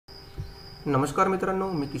नमस्कार मित्रांनो,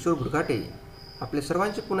 मी किशोर बुरघाटे. आपले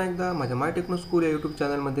सर्वांचे पुन्हा एकदा माझ्या माय टेक्नो स्कूल या यूट्यूब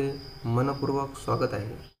चॅनलमध्ये मनपूर्वक स्वागत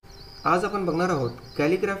आहे. आज आपण बघणार आहोत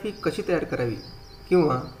कॅलिग्राफी कशी तयार करावी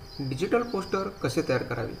किंवा डिजिटल पोस्टर कसे तयार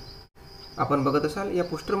करावे. आपण बघत असाल या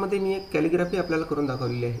पोस्टरमध्ये मी एक कॅलिग्राफी आपल्याला करून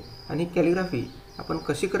दाखवलेली आहे आणि कॅलिग्राफी आपण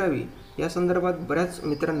कशी करावी या संदर्भात बऱ्याच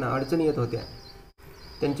मित्रांना अडचणी येत होत्या.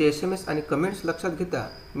 त्यांचे SMS आणि कमेंट्स लक्षात घेता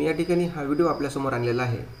मी या ठिकाणी हा व्हिडिओ आपल्यासमोर आणलेला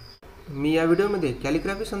आहे. मी या व्हिडिओमध्ये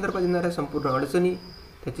कॅलिग्राफी संदर्भात येणाऱ्या संपूर्ण अडचणी,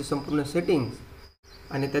 त्याची संपूर्ण सेटिंग्स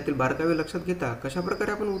आणि त्यातील बारकावे लक्षात घेता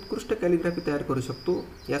कशाप्रकारे आपण उत्कृष्ट कॅलिग्राफी तयार करू शकतो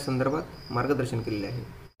या संदर्भात मार्गदर्शन केलेले आहे.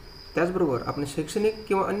 त्याचबरोबर आपण शैक्षणिक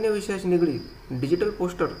किंवा अन्य विषयाशी निगडीत डिजिटल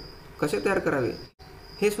पोस्टर कसे तयार करावे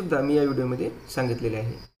हे सुद्धा मी या व्हिडिओमध्ये सांगितलेले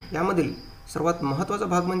आहे. यामधील सर्वात महत्त्वाचा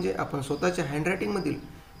भाग म्हणजे आपण स्वतःच्या हँडरायटिंगमधील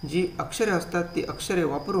जी अक्षरे असतात ती अक्षरे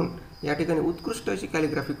वापरून या ठिकाणी उत्कृष्ट अशी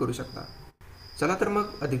कॅलिग्राफी करू शकता. चला तर मग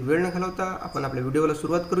अधिक वेळ न घालवता आपण आपल्या व्हिडिओला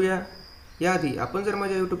सुरुवात करूया. याआधी आपण जर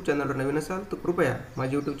माझ्या यूट्यूब चॅनलवर नवीन असाल तर कृपया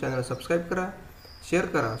माझे यूट्यूब चॅनल सबस्क्राईब करा, शेअर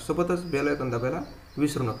करा, सोबतच बेल आयकॉन दाबायला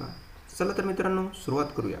विसरू नका. चला तर मित्रांनो सुरुवात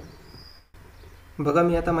करूया. बघा,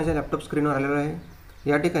 मी आता माझ्या लॅपटॉप स्क्रीनवर आलेलो आहे.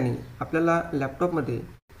 या ठिकाणी आपल्याला लॅपटॉपमध्ये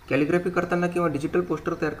कॅलिग्राफी करताना किंवा डिजिटल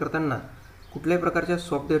पोस्टर तयार करताना कुठल्याही प्रकारच्या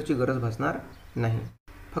सॉफ्टवेअरची गरज भासणार नाही.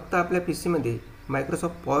 फक्त आपल्या PCमध्ये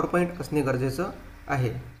मायक्रोसॉफ्ट पॉवरपॉईंट असणे गरजेचं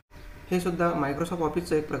आहे. हे सुद्धा मायक्रोसॉफ्ट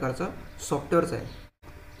ऑफिसचं एक प्रकारचं सॉफ्टवेअरच आहे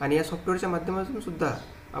आणि या सॉफ्टवेअरच्या माध्यमातून सुद्धा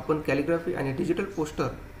आपण कॅलिग्राफी आणि डिजिटल पोस्टर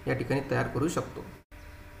या ठिकाणी तयार करू शकतो.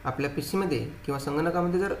 आपल्या PCमध्ये किंवा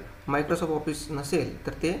संगणकामध्ये जर मायक्रोसॉफ्ट ऑफिस नसेल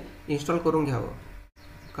तर ते इन्स्टॉल करून घ्यावं,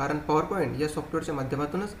 कारण पॉवरपॉईंट या सॉफ्टवेअरच्या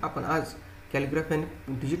माध्यमातूनच आपण आज कॅलिग्राफी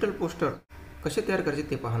आणि डिजिटल पोस्टर कसे तयार करायचे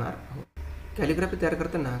ते पाहणार आहोत. कॅलिग्राफी तयार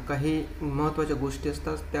करताना काही महत्त्वाच्या गोष्टी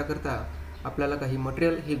असतात. त्याकरता आपल्याला काही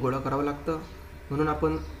मटेरियल हे गोळा करावं लागतं. म्हणून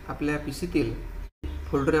आपण आपल्या PCतील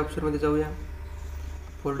फोल्डर या ऑप्शनमध्ये जाऊया.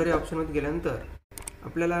 फोल्डर या ऑप्शनमध्ये गेल्यानंतर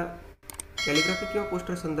आपल्याला कॅलिग्राफी किंवा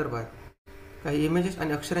पोस्टर संदर्भात काही इमेजेस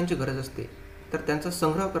आणि अक्षरांची गरज असते, तर त्यांचा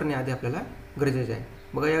संग्रह करणे आधी आपल्याला गरजेचे आहे.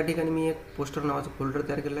 बघा, या ठिकाणी मी एक पोस्टर नावाचं फोल्डर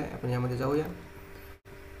तयार केलं आहे. आपण यामध्ये जाऊया.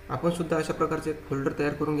 आपण सुद्धा अशा प्रकारचे एक फोल्डर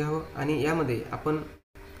तयार करून घ्यावं आणि यामध्ये आपण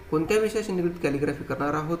कोणत्या विषयाशी निगडीत कॅलिग्राफी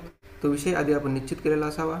करणार आहोत तो विषय आधी आपण निश्चित केलेला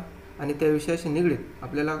असावा आणि त्या विषयाशी निगडीत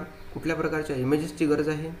आपल्याला कुठल्या प्रकारच्या इमेजेसची गरज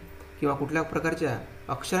आहे किंवा कुठल्या प्रकारच्या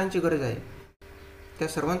अक्षरांची गरज आहे त्या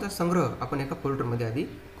सर्वांचा संग्रह आपण एका फोल्डरमध्ये आधी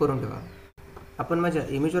करून ठेवा. आपण माझ्या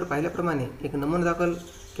इमेजवर पाहिल्याप्रमाणे एक नमुनादाखल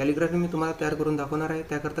कॅलिग्राफी मी तुम्हाला तयार करून दाखवणार आहे.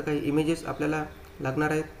 त्याकरता काही इमेजेस आपल्याला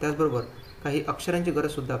लागणार आहेत. त्याचबरोबर काही अक्षरांची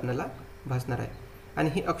गरजसुद्धा आपल्याला भासणार आहे आणि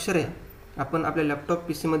ही अक्षरे आपण आपल्या लॅपटॉप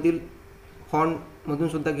PCमधील फॉन्टमधून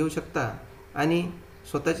सुद्धा घेऊ शकता आणि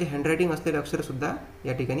स्वतःची हँडरायटिंग असलेले अक्षरसुद्धा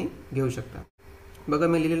या ठिकाणी घेऊ शकता. बघा,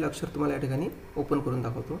 मी लिहिलेलं अक्षर तुम्हाला या ठिकाणी ओपन करून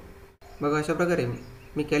दाखवतो. बघा, अशा प्रकारे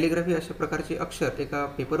मी कॅलिग्राफी अशा प्रकारचे अक्षर एका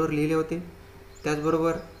पेपरवर लिहिले होते.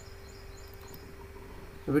 त्याचबरोबर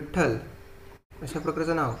विठ्ठल अशा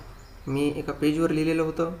प्रकारचं नाव मी एका पेजवर लिहिलेलं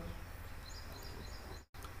होतं.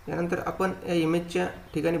 यानंतर आपण या इमेजच्या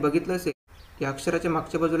ठिकाणी बघितलं असेल की अक्षराच्या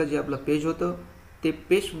मागच्या बाजूला जे आपलं पेज होतं ते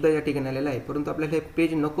पेजसुद्धा या ठिकाणी आलेलं आहे. परंतु आपल्याला हे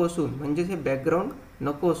पेज नको असून, म्हणजेच हे बॅकग्राऊंड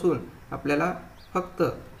नको असून आपल्याला फक्त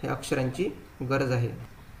हे अक्षरांची गरज आहे.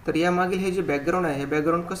 तर यामागील हे जे बॅकग्राऊंड आहे हे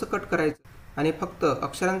बॅकग्राऊंड कसं कट करायचं आणि फक्त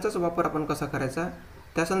अक्षरांचाच वापर आपण कसा करायचा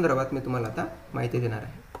त्या संदर्भात मी तुम्हाला आता माहिती देणार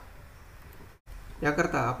आहे.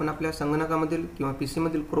 याकरता आपण आपल्या संगणकामधील किंवा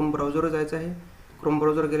PCमधील क्रोम ब्राउझरवर जायचं आहे. क्रोम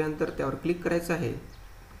ब्राउझर गेल्यानंतर त्यावर क्लिक करायचं आहे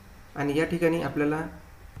आणि या ठिकाणी आपल्याला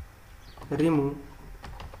remove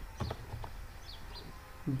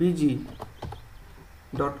bg.com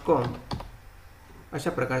अशा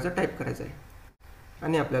प्रकारचा टाईप करायचा आहे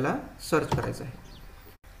आणि आपल्याला सर्च करायचं आहे.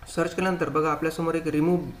 सर्च केल्यानंतर बघा, आपल्यासमोर एक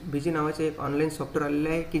रिमूव्ह BG नावाचे एक ऑनलाईन सॉफ्टवेअर आलेले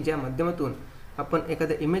आहे की ज्या माध्यमातून आपण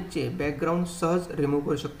एखाद्या इमेजचे बॅकग्राऊंड सहज रिमूव्ह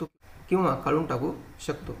करू शकतो किंवा काढून टाकू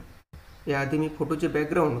शकतो. याआधी मी फोटोचे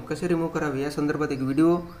बॅकग्राऊंड कसे रिमूव्ह करावे या संदर्भात एक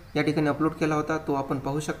व्हिडिओ या ठिकाणी अपलोड केला होता, तो आपण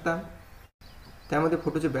पाहू शकता. त्यामध्ये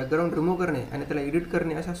फोटोचे बॅकग्राऊंड रिमूव्ह करणे आणि त्याला एडिट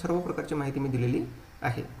करणे अशा सर्व प्रकारची माहिती मी दिलेली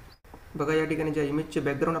आहे. बघा, या ठिकाणी ज्या इमेजचे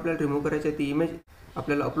बॅकग्राऊंड आपल्याला रिमूव्ह करायचे आहे ती इमेज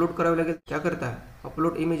आपल्याला अपलोड करावी लागेल. त्याकरता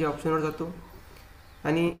अपलोड इमेज या ऑप्शनवर जातो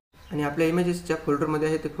आणि आपल्या इमेजेस ज्या फोल्डरमध्ये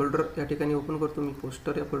आहे ते फोल्डर या ठिकाणी ओपन करतो. मी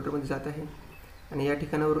पोस्टर या फोल्डरमध्ये जात आहे आणि या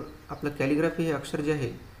ठिकाणावर आपलं कॅलिग्राफी हे अक्षर जे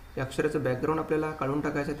आहे या अक्षराचं बॅकग्राऊंड आपल्याला काढून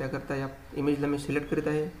टाकायचं. त्याकरता या इमेजला मी सिलेक्ट करीत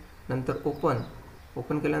आहे. नंतर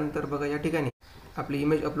ओपन केल्यानंतर बघा, या ठिकाणी आपली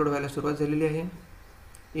इमेज अपलोड व्हायला सुरुवात झालेली आहे.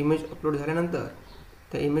 इमेज अपलोड झाल्यानंतर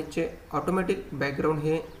त्या इमेजचे ऑटोमॅटिक बॅकग्राऊंड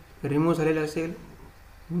हे रिमूव्ह झालेले असेल,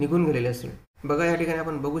 निघून गेलेले असेल. बघा, या ठिकाणी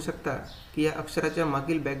आपण बघू शकता की या अक्षराच्या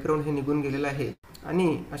मागील बॅकग्राऊंड हे निघून गेलेलं आहे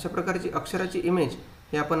आणि अशा प्रकारची अक्षराची इमेज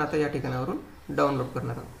हे आपण आता या ठिकाणावरून डाउनलोड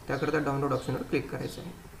करणार आहोत. त्याकरता डाउनलोड ऑप्शनवर क्लिक करायचं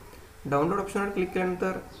आहे. डाउनलोड ऑप्शनवर क्लिक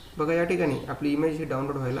केल्यानंतर बघा या ठिकाणी आपली इमेज ही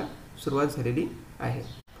डाउनलोड व्हायला सुरुवात झालेली आहे.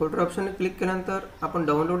 फोल्डर ऑप्शनवर क्लिक केल्यानंतर आपण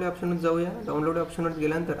डाउनलोड ऑप्शनवर जाऊया. डाउनलोड ऑप्शनवर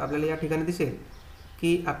गेल्यानंतर आपल्याला या ठिकाणी दिसेल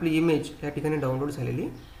की आपली इमेज या ठिकाणी डाउनलोड झालेली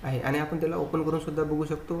आहे आणि आपण त्याला ओपन करून सुद्धा बघू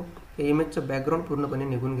शकतो. या इमेजचं बॅकग्राऊंड पूर्णपणे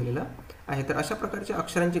निघून गेलेलं आहे. तर अशा प्रकारच्या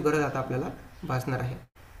अक्षरांची गरज आता आपल्याला भासणार आहे.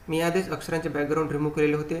 मी आधीच अक्षरांचे बॅकग्राऊंड रिमूव्ह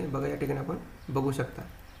केलेले होते. बघा या ठिकाणी आपण बघू शकता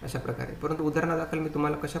अशा प्रकारे. परंतु उदाहरणादाखल मी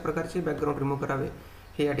तुम्हाला कशा प्रकारचे बॅकग्राऊंड रिमूव्ह करावे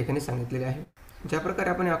हे या ठिकाणी सांगितलेले आहे. ज्या प्रकारे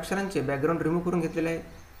आपण अक्षरांचे बॅकग्राऊंड रिमूव्ह करून घेतलेले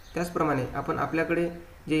आहे त्याचप्रमाणे आपण आपल्याकडे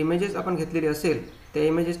जे इमेजेस आपण घेतलेले असेल त्या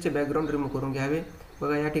इमेजेसचे बॅकग्राऊंड रिमूव्ह करून घ्यावे.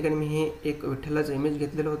 बघा या ठिकाणी मी हे एक विठ्ठलाचं इमेज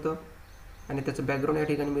घेतलेलं होतं आणि त्याचं बॅकग्राऊंड या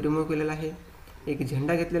ठिकाणी मी रिमूव्ह केलेलं आहे. एक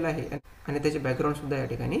झेंडा घेतलेला आहे आणि त्याचे बॅकग्राऊंडसुद्धा या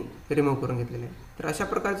ठिकाणी रिमूव्ह करून घेतलेले आहे. तर अशा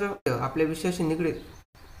प्रकारचं आपल्या विषयाशी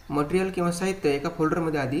निगडीत मटेरियल किंवा साहित्य एका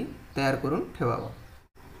फोल्डरमध्ये आधी तयार करून ठेवावं.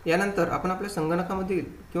 यानंतर आपण आपल्या संगणकामधील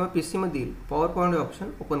किंवा PC मधील पॉवर पॉईंट ऑप्शन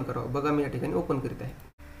ओपन करावं. बघा मी या ठिकाणी ओपन करीत आहे.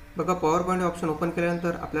 बघा पॉवर पॉईंट ऑप्शन ओपन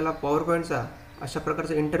केल्यानंतर आपल्याला पॉवर पॉईंटचा अशा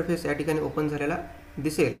प्रकारचा इंटरफेस या ठिकाणी ओपन झालेला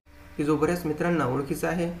दिसेल की जो बऱ्याच मित्रांना ओळखीचा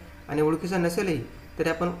आहे आणि ओळखीचा नसेलही तरी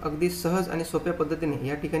आपण अगदी सहज आणि सोप्या पद्धतीने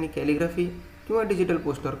या ठिकाणी कॅलिग्राफी किंवा डिजिटल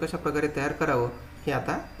पोस्टर कशा प्रकारे तयार करावं हे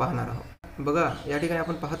आता पाहणार आहोत. बघा या ठिकाणी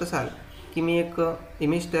आपण पाहत असाल की मी एक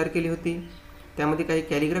इमेज तयार केली होती. त्यामध्ये काही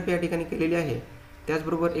कॅलिग्राफी या ठिकाणी केलेली आहे.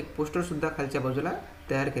 त्याचबरोबर एक पोस्टरसुद्धा खालच्या बाजूला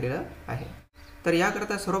तयार केलेलं आहे. तर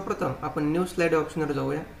याकरता सर्वप्रथम आपण न्यू स्लाईड ऑप्शनवर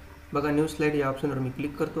जाऊया. बघा न्यू स्लाईड या ऑप्शनवर मी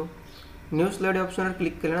क्लिक करतो. न्यू स्लाईड ऑप्शनवर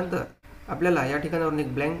क्लिक केल्यानंतर आपल्याला या ठिकाणावरून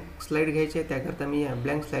एक ब्लँक स्लाईड घ्यायची आहे. त्याकरता मी या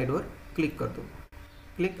ब्लँक स्लाईडवर क्लिक करतो.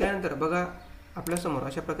 क्लिक केल्यानंतर बघा आपल्यासमोर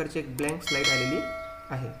अशा प्रकारची एक ब्लँक स्लाईड आलेली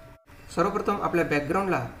आहे. सर्वप्रथम आपल्या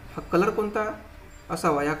बॅकग्राऊंडला हा कलर कोणता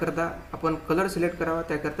असावा याकरता आपण कलर सिलेक्ट करावा.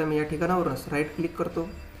 त्याकरता मी या ठिकाणावरूनच राईट क्लिक करतो.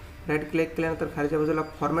 राईट क्लिक केल्यानंतर खालच्या बाजूला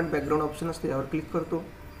फॉर्मॅट बॅकग्राऊंड ऑप्शन असते यावर क्लिक करतो.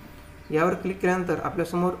 यावर क्लिक केल्यानंतर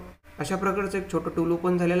आपल्यासमोर अशा प्रकारचं एक छोटं टूल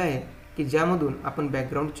ओपन झालेलं आहे की ज्यामधून आपण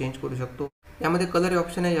बॅकग्राऊंड चेंज करू शकतो. यामध्ये कलर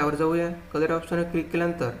ऑप्शन आहे. यावर जाऊया. कलर ऑप्शनवर क्लिक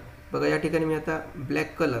केल्यानंतर बघा या ठिकाणी मी आता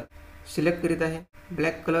ब्लॅक कलर सिलेक्ट करीत आहे.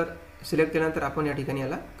 ब्लॅक कलर सिलेक्ट केल्यानंतर आपण या ठिकाणी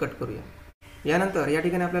याला कट करूया. यानंतर या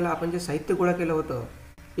ठिकाणी आपल्याला आपण जे साहित्य गोळा केलं होतं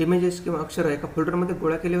इमेजेस किंवा अक्षर एका फोल्डरमध्ये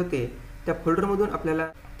गोळा केले होते त्या फोल्डरमधून आपल्याला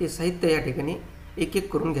ते साहित्य या ठिकाणी एक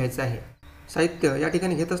एक करून घ्यायचं आहे. साहित्य या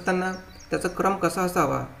ठिकाणी घेत असताना त्याचा क्रम कसा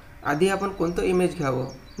असावा, आधी आपण कोणतं इमेज घ्यावं,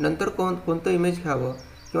 नंतर कोणतं इमेज घ्यावं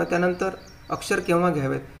किंवा त्यानंतर अक्षर केव्हा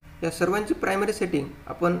घ्यावेत, या सर्वांची प्रायमरी सेटिंग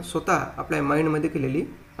आपण स्वतः आपल्या माइंडमध्ये केलेली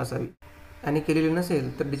असावी. आणि केलेली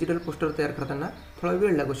नसेल तर डिजिटल पोस्टर तयार करताना थोडा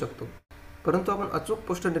वेळ लागू शकतो. परंतु आपण अचूक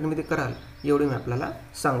पोस्टर निर्मिती कराल एवढी मी आपल्याला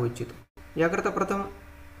सांगू इच्छितो. याकरता प्रथम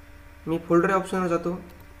मी फोल्डर ऑप्शनवर जातो.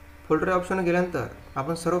 फोल्डर ऑप्शनवर गेल्यानंतर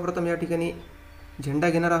आपण सर्वप्रथम या ठिकाणी झेंडा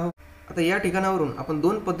घेणार आहोत. आता या ठिकाणावरून आपण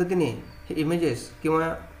दोन पद्धतीने हे इमेजेस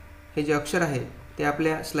किंवा हे जे अक्षर आहे ते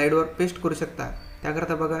आपल्या स्लाईडवर पेस्ट करू शकता.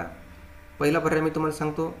 त्याकरता बघा पहिला पर्याय मी तुम्हाला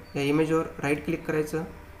सांगतो. या इमेजवर राईट क्लिक करायचं.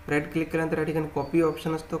 राईट क्लिक केल्यानंतर या ठिकाणी कॉपी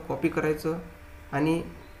ऑप्शन असतं, कॉपी करायचं आणि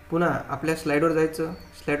पुन्हा आपल्या स्लाईडवर जायचं.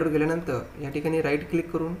 स्लाईडवर गेल्यानंतर या ठिकाणी राईट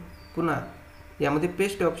क्लिक करून पुन्हा यामध्ये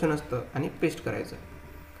पेस्ट ऑप्शन असतं आणि पेस्ट करायचं.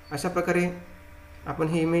 अशा प्रकारे आपण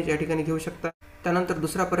ही इमेज या ठिकाणी घेऊ शकता. त्यानंतर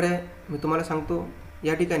दुसरा पर्याय मी तुम्हाला सांगतो.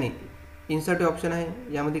 या ठिकाणी इन्सर्ट ऑप्शन आहे,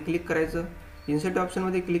 यामध्ये क्लिक करायचं. इन्सर्ट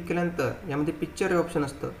ऑप्शनमध्ये क्लिक केल्यानंतर यामध्ये पिक्चर ऑप्शन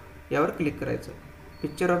असतं, यावर क्लिक करायचं.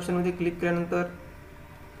 पिक्चर ऑप्शनमध्ये क्लिक केल्यानंतर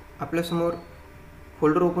आपल्यासमोर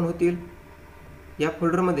फोल्डर ओपन होतील. या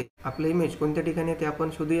फोल्डरमध्ये आपलं इमेज कोणत्या ठिकाणी ते आपण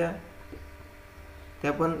शोधूया. ते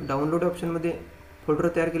आपण डाउनलोड ऑप्शनमध्ये फोल्डर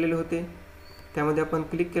तयार केलेले होते, त्यामध्ये आपण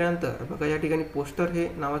क्लिक केल्यानंतर बघा या ठिकाणी पोस्टर हे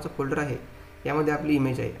नावाचं फोल्डर आहे, यामध्ये आपली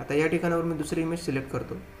इमेज आहे. आता या ठिकाणावर मी दुसरी इमेज सिलेक्ट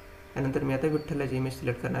करतो. त्यानंतर मी आता विठ्ठलाची इमेज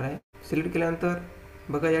सिलेक्ट करणार आहे. सिलेक्ट केल्यानंतर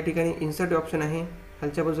बघा या ठिकाणी इन्सर्ट ऑप्शन आहे,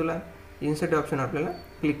 खालच्या बाजूला इन्सर्ट ऑप्शनवर आपल्याला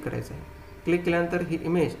क्लिक करायचं आहे. क्लिक केल्यानंतर ही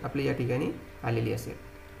इमेज आपली या ठिकाणी आलेली असेल.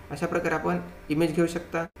 अशा प्रकारे आपण इमेज घेऊ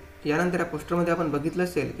शकता. यानंतर या पोस्टरमध्ये आपण बघितलं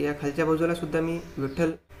असेल की या खालच्या बाजूला सुद्धा मी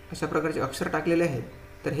विठ्ठल अशा प्रकारचे अक्षर टाकलेले आहेत.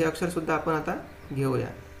 तर हे अक्षरसुद्धा आपण आता घेऊया.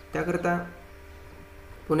 त्याकरता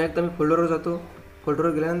पुन्हा एकदा मी फोल्डरवर जातो.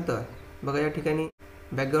 फोल्डरवर गेल्यानंतर बघा या ठिकाणी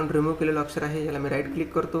बॅकग्राऊंड रिमूव्ह केलेलं अक्षर आहे, याला मी राईट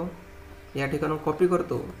क्लिक करतो. या ठिकाणून कॉपी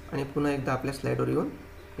करतो आणि पुन्हा एकदा आपल्या स्लाईडवर येऊन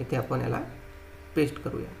इथे आपण याला पेस्ट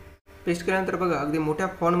करूया. पेस्ट केल्यानंतर बघा अगदी मोठ्या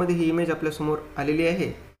फॉन्टमध्ये ही इमेज आपल्यासमोर आलेली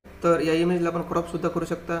आहे. तर या इमेजला आपण क्रॉपसुद्धा करू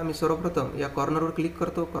शकता. मी सर्वप्रथम या कॉर्नरवर क्लिक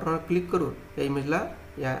करतो. कॉर्नरवर क्लिक करून या इमेजला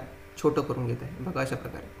या छोटं करून घेत आहे. बघा अशा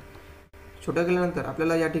प्रकारे छोटं केल्यानंतर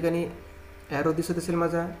आपल्याला या ठिकाणी ॲरो दिसत असेल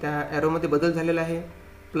माझा. त्या ॲरोमध्ये बदल झालेला आहे.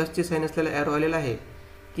 प्लसची साईन असलेला ॲरो आलेला आहे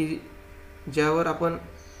की ज्यावर आपण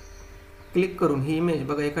क्लिक करून ही इमेज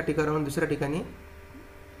बघा एका ठिकाणावरून दुसऱ्या ठिकाणी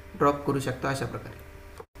ड्रॉप करू शकता. अशा प्रकारे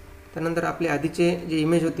त्यानंतर आपले आधीचे जे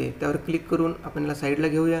इमेज होते त्यावर क्लिक करून आपण याला साईडला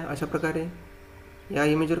घेऊया अशा प्रकारे. या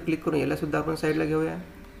इमेजवर क्लिक करून यालासुद्धा आपण साईडला घेऊया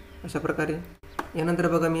अशा प्रकारे. यानंतर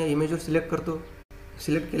बघा मी या इमेजवर सिलेक्ट करतो.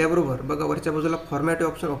 सिलेक्ट केल्याबरोबर बघा वरच्या बाजूला फॉर्मॅट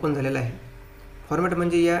ऑप्शन ओपन झालेला आहे. फॉर्मॅट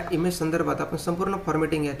म्हणजे या इमेज संदर्भात आपण संपूर्ण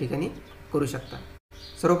फॉर्मॅटिंग या ठिकाणी करू शकता.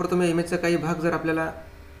 सर्वप्रथम या इमेजचा काही भाग जर आपल्याला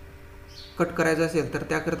कट करायचा असेल तर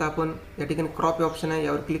त्याकरता आपण या ठिकाणी क्रॉप ऑप्शन आहे,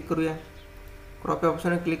 यावर क्लिक करूया. क्रॉप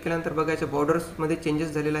ऑप्शनवर क्लिक केल्यानंतर बघा याच्या बॉर्डर्समध्ये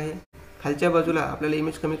चेंजेस झालेला आहे. खालच्या बाजूला आपल्याला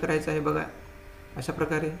इमेज कमी करायचा आहे बघा अशा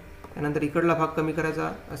प्रकारे. त्यानंतर इकडला भाग कमी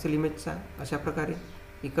करायचा असेल इमेजचा अशा प्रकारे.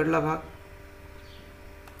 इकडला भाग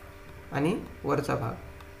आणि वरचा भाग.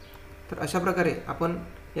 तर अशा प्रकारे आपण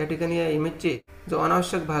या ठिकाणी या इमेजचे जो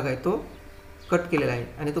अनावश्यक भाग आहे तो कट केलेला आहे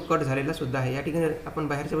आणि तो कट झालेला सुद्धा आहे. या ठिकाणी आपण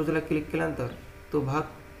बाहेरच्या बाजूला क्लिक केल्यानंतर तो भाग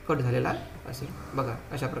कट झालेला असेल बघा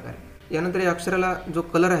अशा प्रकारे. यानंतर या अक्षराला जो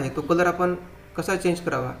कलर आहे तो कलर आपण कसा चेंज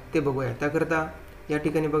करावा ते बघूया. त्याकरता या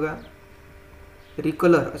ठिकाणी बघा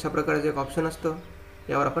रिकलर अशा प्रकारचं एक ऑप्शन असतं,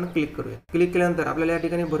 यावर आपण क्लिक करूया. क्लिक केल्यानंतर आपल्याला या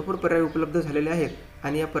ठिकाणी भरपूर पर्याय उपलब्ध झालेले आहेत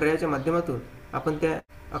आणि या पर्यायाच्या माध्यमातून आपण त्या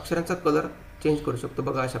अक्षरांचा कलर चेंज करू शकतो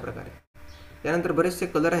बघा अशा प्रकारे. यानंतर बरेचसे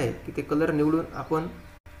कलर आहेत की ते कलर निवडून आपण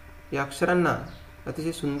या अक्षरांना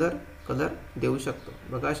अतिशय सुंदर कलर देऊ शकतो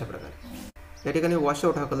बघा अशा प्रकारे. या ठिकाणी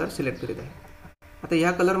वॉशआउट हा कलर सिलेक्ट करीत आहे. आता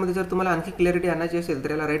या कलरमध्ये जर तुम्हाला आणखी क्लॅरिटी आणायची असेल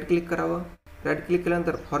तर याला राईट क्लिक करावं. राईट क्लिक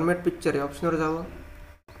केल्यानंतर फॉर्मॅट पिक्चर या ऑप्शनवर जावं.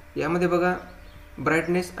 यामध्ये बघा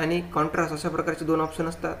ब्राईटनेस आणि कॉन्ट्रास्ट अशा प्रकारचे दोन ऑप्शन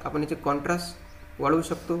असतात. आपण याचे कॉन्ट्रास्ट वाढवू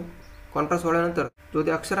शकतो. कॉन्ट्रास्ट वाढवल्यानंतर जो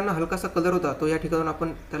त्या अक्षरांना हलकासा कलर होता तो या ठिकाणी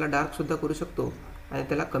आपण त्याला डार्कसुद्धा करू शकतो आणि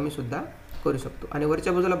त्याला कमीसुद्धा करू शकतो. आणि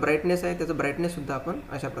वरच्या बाजूला ब्राईटनेस आहे त्याचं ब्राईटनेससुद्धा आपण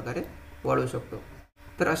अशा प्रकारे वाढवू शकतो.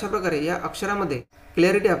 तर अशा प्रकारे या अक्षरामध्ये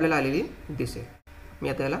क्लॅरिटी आपल्याला आलेली दिसेल. मी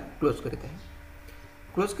आता याला क्लोज करीत आहे.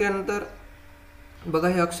 क्लोज केल्यानंतर बघा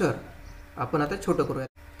हे अक्षर आपण आता छोटं करूया.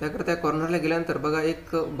 त्याकरता कॉर्नरला गेल्यानंतर बघा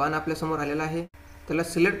एक बाण आपल्यासमोर आलेला आहे. त्याला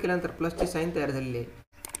सिलेक्ट केल्यानंतर प्लसची साईन तयार झालेली आहे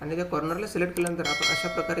आणि त्या कॉर्नरला सिलेक्ट केल्यानंतर आपण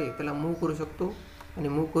अशा प्रकारे त्याला मूव्ह करू शकतो आणि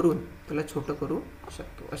मूव्ह करून त्याला छोटं करू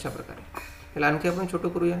शकतो अशा प्रकारे. त्याला आणखी आपण छोटं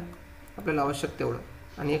करूया आपल्याला आवश्यक तेवढं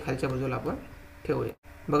आणि हे खालच्या बाजूला आपण ठेवूया.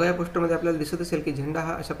 बघा या पोस्टरमध्ये आपल्याला दिसत असेल की झेंडा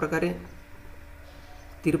हा अशा प्रकारे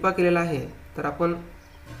तिरपा केलेला आहे. तर आपण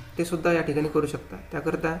ते सुद्धा या ठिकाणी करू शकता.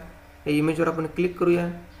 त्याकरता या इमेजवर आपण क्लिक करूया.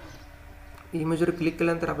 इमेजवर क्लिक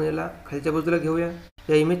केल्यानंतर आपण याला खालच्या बाजूला घेऊया.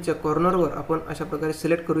 या इमेजच्या कॉर्नरवर आपण अशा प्रकारे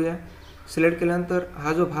सिलेक्ट करूया. सिलेक्ट केल्यानंतर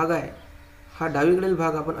हा जो भाग आहे हा डावीकडील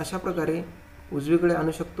भाग आपण अशा प्रकारे उजवीकडे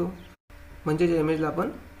आणू शकतो म्हणजे या इमेजला आपण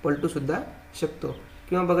पलटूसुद्धा शकतो.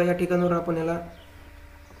 किंवा बघा या ठिकाणावर आपण याला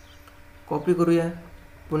कॉपी करूया.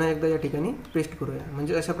 पुन्हा एकदा या ठिकाणी पेस्ट करूया.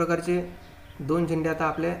 म्हणजे अशा प्रकारचे दोन झेंडे आता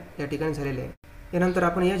आपल्या या ठिकाणी झालेले आहे. यानंतर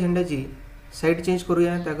आपण या झेंड्याची साईड चेंज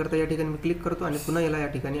करूया. त्याकरता या ठिकाणी मी क्लिक करतो आणि पुन्हा याला या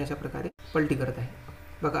ठिकाणी अशा प्रकारे पलटी करत आहे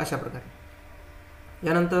बघा अशा प्रकारे.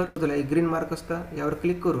 यानंतर तुला एक ग्रीन मार्क असता यावर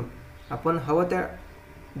क्लिक करून आपण हवं त्या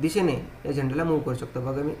दिशेने या झेंड्याला मूव्ह करू शकतो.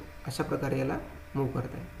 बघा मी अशा प्रकारे याला मूव्ह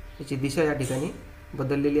करत आहे. याची दिशा या ठिकाणी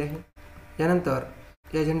बदललेली आहे. यानंतर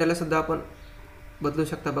या झेंड्याला सुद्धा आपण बदलू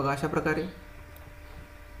शकता बघा अशा प्रकारे.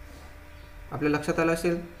 आपल्या लक्षात आलं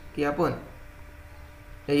असेल की आपण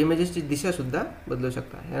या इमेजेसची दिशासुद्धा बदलू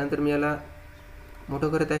शकता. यानंतर मी याला मोठं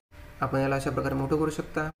करत आहे. आपण याला अशा प्रकारे मोठं करू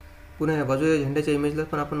शकता. पुन्हा या बाजूच्या झेंड्याच्या इमेजला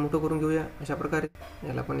पण आपण मोठं करून घेऊया अशा प्रकारे.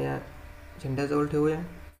 याला पण या झेंड्याजवळ ठेवूया.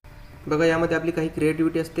 बघा यामध्ये आपली काही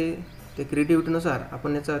क्रिएटिव्हिटी असते. त्या क्रिएटिव्हिटीनुसार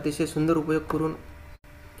आपण याचा अतिशय सुंदर उपयोग करून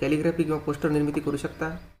कॅलिग्राफी किंवा पोस्टर निर्मिती करू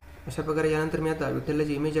शकता अशा प्रकारे. यानंतर मी आता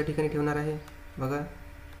विठ्ठलाची इमेज या ठिकाणी ठेवणार आहे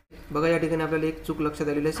बघा या ठिकाणी आपल्याला एक चूक लक्षात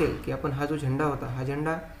आलेली असेल की आपण हा जो झेंडा होता हा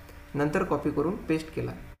झेंडा नंतर कॉपी करून पेस्ट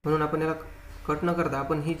केला. म्हणून आपण याला कट न करता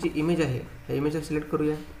आपण ही जी इमेज आहे ह्या इमेजला सिलेक्ट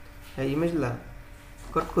करूया. ह्या इमेजला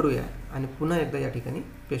कट करूया आणि पुन्हा एकदा या ठिकाणी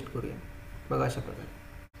पेस्ट करूया बघा अशा प्रकारे.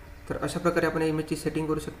 तर अशा प्रकारे आपण या इमेजची सेटिंग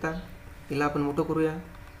करू शकता. तिला आपण मोठं करूया.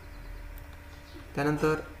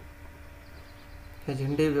 त्यानंतर हे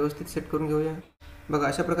झेंडे व्यवस्थित सेट करून घेऊया. बघा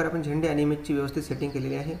अशा प्रकारे आपण झेंडे आणि इमेजची व्यवस्थित सेटिंग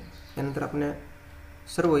केलेली आहे. त्यानंतर आपण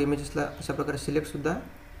सर्व इमेजेसला अशा प्रकारे सिलेक्टसुद्धा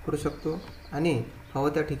करू शकतो आणि हवं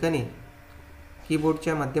त्या ठिकाणी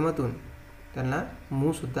कीबोर्डच्या माध्यमातून त्यांना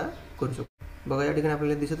मूव्हसुद्धा करू शकतो. बघा या ठिकाणी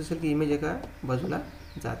आपल्याला दिसत असेल की इमेज एका बाजूला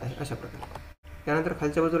जात आहे अशा प्रकारे. त्यानंतर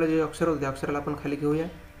खालच्या बाजूला जे अक्षर होते त्या अक्षराला आपण खाली घेऊया.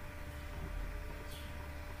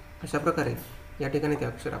 अशा प्रकारे या ठिकाणी ते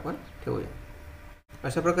अक्षर आपण ठेवूया.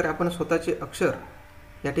 अशा प्रकारे आपण स्वतःचे अक्षर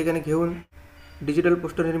या ठिकाणी घेऊन डिजिटल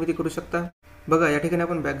पोस्टर निर्मिती करू शकता. बघा या ठिकाणी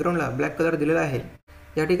आपण बॅकग्राऊंडला ब्लॅक कलर दिलेला आहे.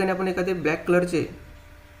 या ठिकाणी आपण एखादे ब्लॅक कलरचे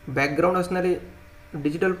बॅकग्राऊंड असणारे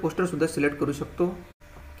डिजिटल पोस्टरसुद्धा सिलेक्ट करू शकतो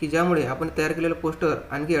की ज्यामुळे आपण तयार केलेलं पोस्टर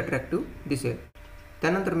आणखी अट्रॅक्टिव्ह दिसेल.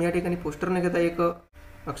 त्यानंतर मी या ठिकाणी पोस्टर न घेता एक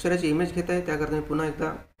अक्षराची इमेज घेत आहे. त्याकरता मी पुन्हा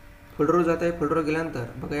एकदा फोल्डरवर जात आहे. फोल्डरवर गेल्यानंतर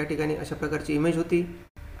बघा या ठिकाणी अशा प्रकारची इमेज होती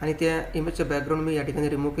आणि त्या इमेजचं बॅकग्राऊंड मी या ठिकाणी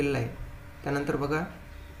रिमूव्ह केलेलं आहे. त्यानंतर बघा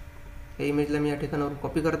या इमेजला मी या ठिकाणावर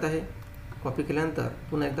कॉपी करत आहे. कॉपी केल्यानंतर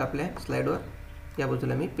पुन्हा एकदा आपल्या स्लाईडवर या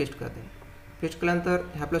बाजूला मी पेस्ट करत आहे. पेस्ट केल्यानंतर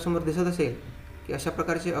हे आपल्यासमोर दिसत असेल की अशा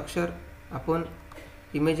प्रकारचे अक्षर आपण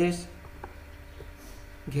इमेजेस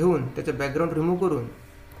घेऊन त्याचं बॅकग्राऊंड रिमूव्ह करून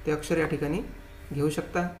ते अक्षर या ठिकाणी घेऊ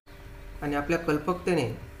शकता आणि आपल्या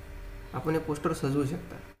कल्पकतेने आपण हे पोस्टर सजवू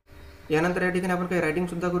शकता. यानंतर या ठिकाणी आपण काही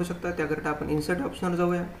रायटिंगसुद्धा करू शकता. त्याकरिता आपण इन्सर्ट ऑप्शनवर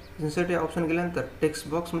जाऊया. इन्सर्ट या ऑप्शन गेल्यानंतर टेक्स्ट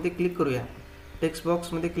बॉक्समध्ये क्लिक करूया. टेक्स्ट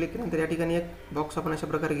बॉक्समध्ये क्लिक केल्यानंतर या ठिकाणी एक बॉक्स आपण अशा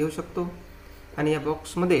प्रकारे घेऊ शकतो आणि या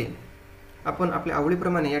बॉक्समध्ये आपण आपल्या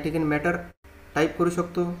आवडीप्रमाणे या ठिकाणी मॅटर टाईप करू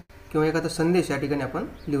शकतो किंवा एखादा संदेश या ठिकाणी आपण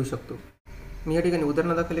लिहू शकतो. मी या ठिकाणी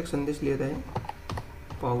उदाहरणादाखल एक संदेश लिहित आहे.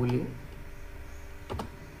 पाऊले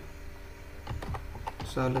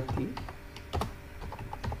चालती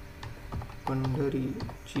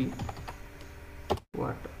पंढरीची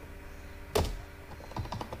वाट.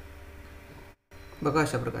 बघा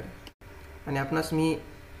अशा प्रकारे. आणि आपणास मी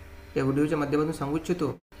या व्हिडिओच्या माध्यमातून सांगू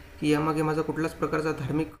इच्छितो की यामागे माझा कुठलाच प्रकारचा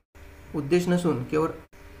धार्मिक उद्देश नसून केवळ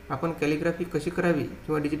आपण कॅलिग्राफी कशी करावी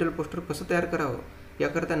किंवा डिजिटल पोस्टर कसं तयार करावं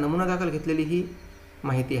याकरता नमुना दाखल घेतलेली ही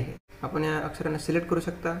माहिती आहे. आपण या अक्षरांना सिलेक्ट करू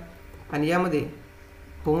शकता आणि यामध्ये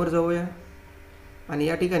होमवर जाऊया आणि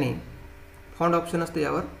या ठिकाणी फॉन्ट ऑप्शन असते,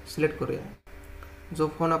 यावर सिलेक्ट करूया. जो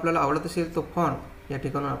फॉन्ट आपल्याला आवडत असेल तो फॉन्ट या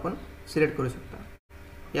ठिकाणून आपण सिलेक्ट करू शकता.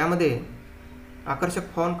 यामध्ये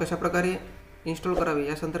आकर्षक फॉन्ट कशाप्रकारे इन्स्टॉल करावे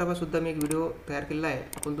या संदर्भात सुद्धा मी एक व्हिडिओ तयार केलेला आहे.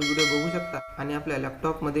 आपण तो व्हिडिओ बघू शकता आणि आपल्या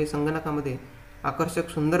लॅपटॉपमध्ये संगणकामध्ये आकर्षक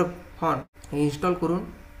सुंदर फॉन्ट इन्स्टॉल करून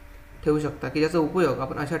ठेवू शकता की ज्याचा उपयोग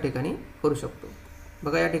आपण अशा ठिकाणी करू शकतो.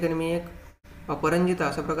 बघा या ठिकाणी मी एक अपरंजिता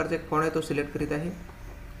अशा प्रकारचा एक फॉन्ट आहे तो सिलेक्ट करीत आहे.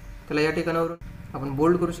 त्याला या ठिकाणावरून आपण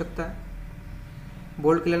बोल्ड करू शकता.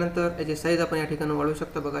 बोल्ड केल्यानंतर याची साईज आपण या ठिकाणी वाढवू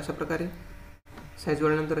शकता. बघा अशा प्रकारे साईज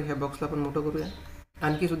वाढल्यानंतर ह्या बॉक्सला आपण मोठं करूया.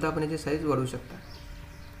 आणखी सुद्धा आपण याची साईज वाढवू शकता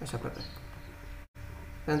अशा प्रकारे.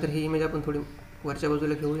 त्यानंतर ही इमेज आपण थोडी वरच्या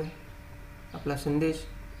बाजूला घेऊया. आपला संदेश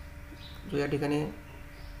जो या ठिकाणी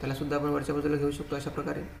त्यालासुद्धा आपण वरच्या बाजूला घेऊ शकतो. अशा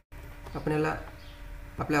प्रकारे आपण याला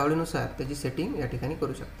आपल्या आवडीनुसार त्याची सेटिंग या ठिकाणी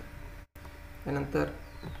करू शकता. त्यानंतर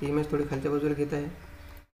ही इमेज थोडी खालच्या बाजूला घेत आहे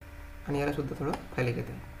आणि यालासुद्धा थोडं खाली घेत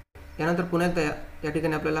आहे. यानंतर पुन्हा एकदा या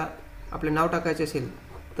ठिकाणी आपल्याला आपले नाव टाकायचे असेल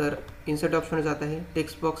तर इन्सर्ट ऑप्शनवर जात आहे.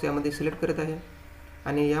 टेक्स्ट बॉक्स यामध्ये सिलेक्ट करत आहे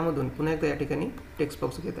आणि यामधून पुन्हा एकदा या ठिकाणी टेक्स्ट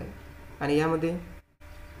बॉक्स घेत आहे आणि यामध्ये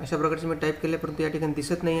अशा प्रकारचे मी टाईप केले परंतु या ठिकाणी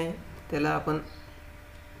दिसत नाही आहे. त्याला आपण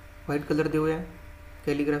व्हाईट कलर देऊया,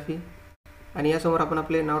 कॅलिग्राफी, आणि यासमोर आपण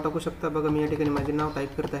आपले नाव टाकू शकता. बघा मी या ठिकाणी माझे नाव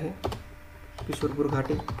टाईप करत आहे, किशोरपूर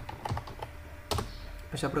घाटे.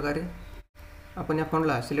 अशा प्रकारे आपण या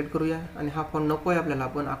फॉन्टला सिलेक्ट करूया आणि हा फॉन्ट नको आहे आपल्याला,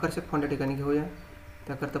 आपण आकर्षक फॉन्ट या ठिकाणी घेऊया.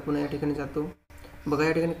 त्याकरता पुन्हा या ठिकाणी जातो. बघा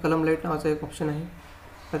या ठिकाणी कलम लाईट नावाचा एक ऑप्शन आहे.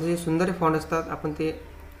 आता जे सुंदर फॉन्ट असतात आपण ते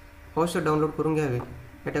अवश्य डाउनलोड करून घ्यावे.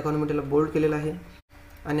 या ठिकाणी मी त्याला बोल्ड केलेलं आहे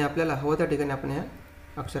आणि आपल्याला हवं त्या ठिकाणी आपण ह्या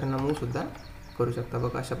अक्षरांना मूवसुद्धा करू शकता.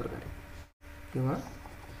 बघा अशा प्रकारे किंवा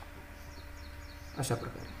अशा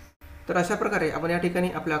प्रकारे. तर अशा प्रकारे आपण या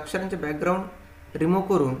ठिकाणी आपल्या अक्षरांचे बॅकग्राऊंड रिमूव्ह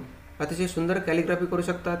करून अतिशय सुंदर कॅलिग्राफी करू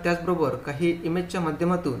शकता. त्याचबरोबर काही इमेजच्या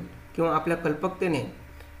माध्यमातून किंवा आपल्या कल्पकतेने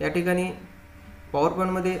या ठिकाणी पॉवर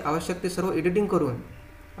पॉईंटमध्ये आवश्यक ते सर्व एडिटिंग करून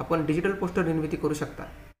आपण डिजिटल पोस्टर निर्मिती करू शकता.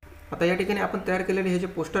 आता या ठिकाणी आपण तयार केलेले हे जे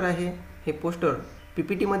पोस्टर आहे हे पोस्टर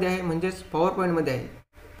PPTमध्ये आहे, म्हणजेच पॉवर पॉईंटमध्ये आहे.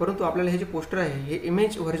 परंतु आपल्याला हे जे पोस्टर आहे हे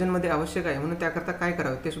इमेज व्हर्जनमध्ये आवश्यक आहे. म्हणून त्याकरता काय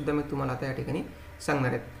करावं ते सुद्धा मी तुम्हाला आता या ठिकाणी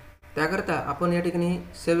सांगणार आहेत. त्याकरता आपण या ठिकाणी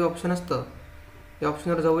सेव्ह ऑप्शन असतं, या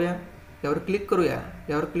ऑप्शनवर जाऊया, यावर क्लिक करूया.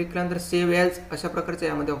 यावर क्लिक केल्यानंतर सेव्ह ॲज अशा प्रकारचं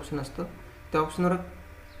यामध्ये ऑप्शन असतं. त्या ऑप्शनवर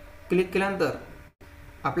क्लिक केल्यानंतर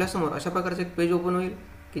आपल्यासमोर अशा प्रकारचं एक पेज ओपन होईल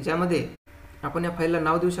की ज्यामध्ये आपण या फाईलला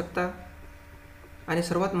नाव देऊ शकता. आणि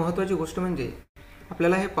सर्वात महत्त्वाची गोष्ट म्हणजे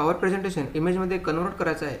आपल्याला हे पॉवर प्रेझेंटेशन इमेजमध्ये कन्वर्ट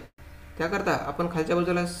करायचं आहे. त्याकरता आपण खालच्या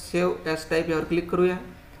बाजूला सेव्ह ॲज टाईप यावर क्लिक करूया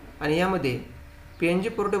आणि यामध्ये PNG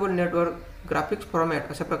portable network graphics format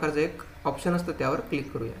अशा प्रकारचं एक ऑप्शन असतं, त्यावर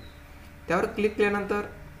क्लिक करूया. त्यावर क्लिक केल्यानंतर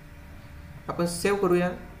आपण सेव्ह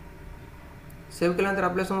करूया. सेव्ह केल्यानंतर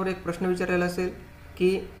आपल्यासमोर एक प्रश्न विचारलेला असेल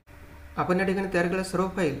की आपण या ठिकाणी तयार केलेल्या सर्व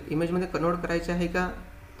फाईल इमेजमध्ये कन्वर्ट करायची आहे का,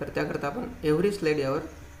 तर त्याकरता आपण एव्हरी स्लाईड यावर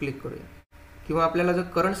क्लिक करूया. किंवा आपल्याला जर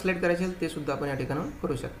करंट स्लाईड करायची असेल ते सुद्धा आपण या ठिकाणी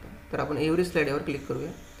करू शकता. तर आपण एव्हरी स्लाईड यावर क्लिक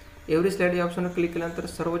करूया. एव्हरी स्लाईड या ऑप्शनवर क्लिक केल्यानंतर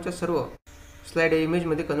सर्वच्या सर्व स्लाईड या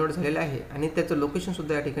इमेजमध्ये कन्वर्ट झालेलं आहे आणि त्याचं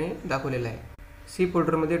लोकेशनसुद्धा या ठिकाणी दाखवलेलं आहे. सी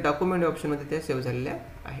फोल्डरमध्ये डॉक्युमेंट ऑप्शनमध्ये त्या सेव्ह झालेल्या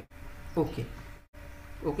आहे. ओके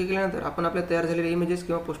केल्यानंतर आपण आपल्या तयार झालेले इमेजेस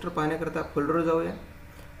किंवा पोस्टर पाहण्याकरता फोल्डरवर जाऊया.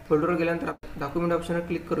 फोल्डरवर गेल्यानंतर डॉक्युमेंट ऑप्शनवर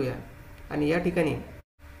क्लिक करूया आणि या ठिकाणी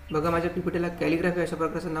बघा माझ्या PPTला कॅलिग्राफी अशा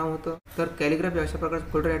प्रकारचं नाव होतं. तर कॅलिग्राफी अशा प्रकारचं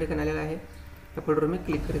फोल्डर या ठिकाणी आलेला आहे. त्या फोल्डरवर मी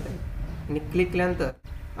क्लिक करीत आहे आणि क्लिक केल्यानंतर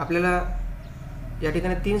आपल्याला या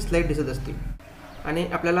ठिकाणी 3 स्लाईड दिसत असतील आणि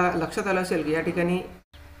आपल्याला लक्षात आलं असेल की या ठिकाणी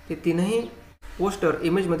ते तीनही पोस्टर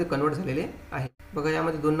इमेजमध्ये कन्वर्ट झालेले आहे. बघा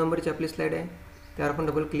यामध्ये 2 नंबरची आपली स्लाईड आहे, त्यावर आपण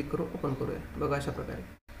डबल क्लिक करून ओपन करूया. बघा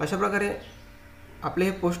अशा प्रकारे आपले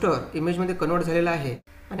हे पोस्टर इमेजमध्ये कन्वर्ट झालेलं आहे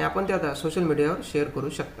आणि आपण ते आता सोशल मीडियावर शेअर करू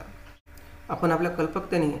शकता. आपण आपल्या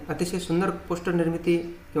कल्पकतेने अतिशय सुंदर पोस्टर निर्मिती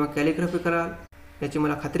किंवा कॅलिग्राफी कराल याची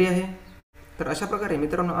मला खात्री आहे. तर अशा प्रकारे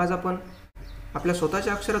मित्रांनो आज आपण आपल्या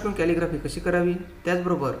स्वतःच्या अक्षरातून कॅलिग्राफी कशी करावी,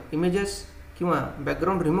 त्याचबरोबर इमेजेस किंवा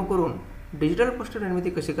बॅकग्राऊंड रिमूव्ह करून डिजिटल पोस्टर निर्मिती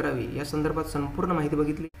कशी करावी या संदर्भात संपूर्ण माहिती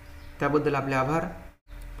बघितली. त्याबद्दल आपले आभार.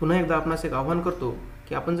 पुन्हा एकदा आपणास एक आवाहन करतो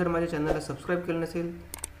की आपण जर माझ्या चॅनलला सबस्क्राईब केलं नसेल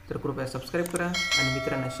तर कृपया सबस्क्राईब करा आणि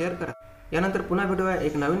मित्रांना शेअर करा. यानंतर पुन्हा भेटूया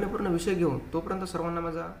एक नाविन्यपूर्ण विषय घेऊन. तोपर्यंत सर्वांना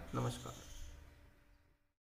माझा नमस्कार.